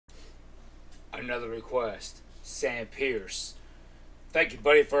another request. Sam Pierce. Thank you,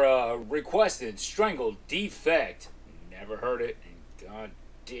 buddy, for requesting Strangled, Defect. Never heard it, and god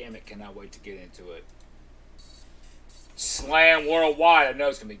damn it, cannot wait to get into it. Slam Worldwide, I know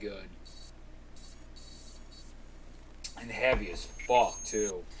it's gonna be good. And heavy as fuck,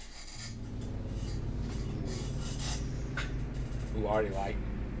 too. Who already like,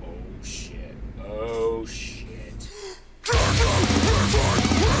 oh shit, oh shit.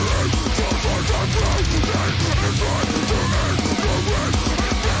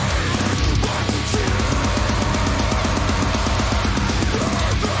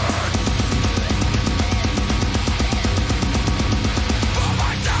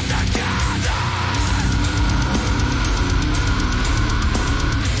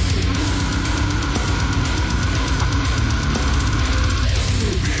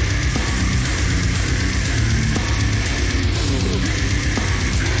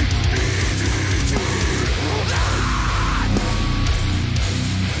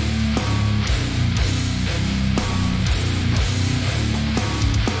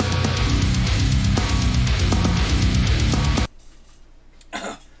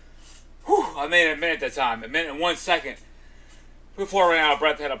 I made it a minute that time. A minute and 1 second. Before I ran out of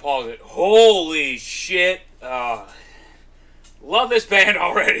breath, I had to pause it. Holy shit. Love this band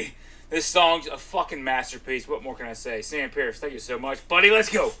already. This song's a fucking masterpiece. What more can I say? Sam Pierce, thank you so much. Buddy, let's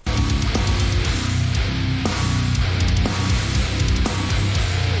go.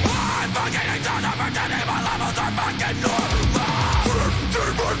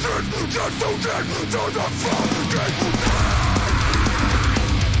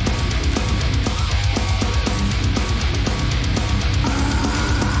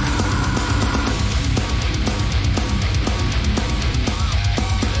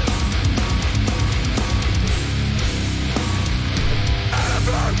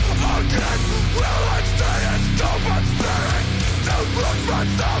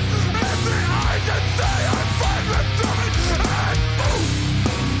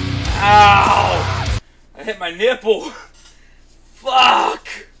 Ow! I hit my nipple. Fuck!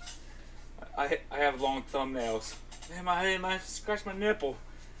 I have long thumbnails. Damn, I scratched my nipple.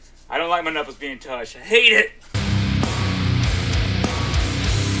 I don't like my nipples being touched. I hate it.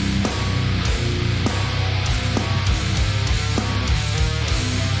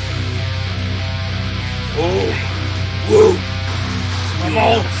 Oh, woo! I'm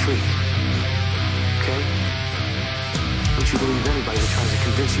all free. Okay? Don't you believe anybody that tries to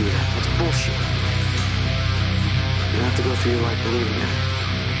convince you of that? That's bullshit. You don't have to go through your life believing that.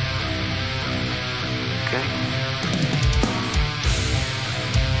 Okay?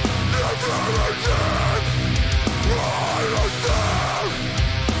 Never again! Right again!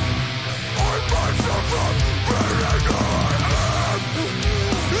 I myself from being I am!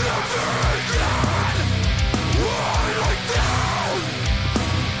 Never again! Right down!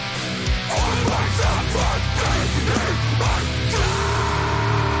 I myself from being myself!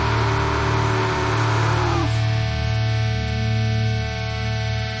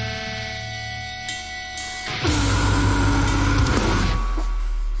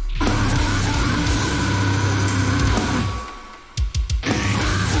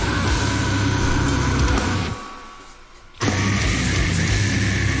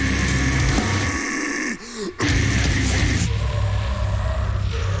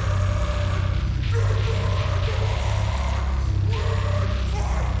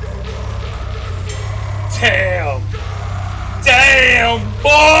 Damn! Damn,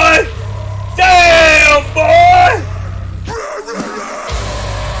 boy! Damn, boy!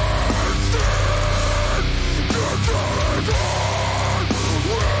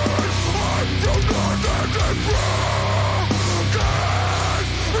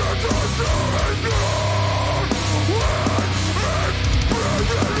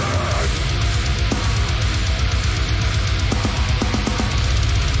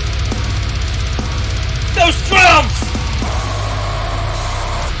 Those drums!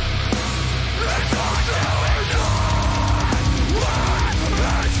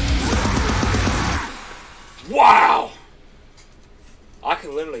 Wow! I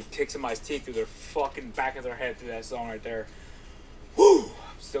could literally kick somebody's teeth through their fucking back of their head through that song right there. Woo!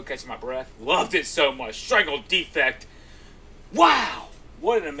 Still catching my breath. Loved it so much. Strangled, Defect. Wow!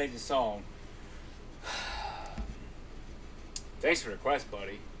 What an amazing song. Thanks for the request,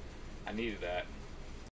 buddy. I needed that.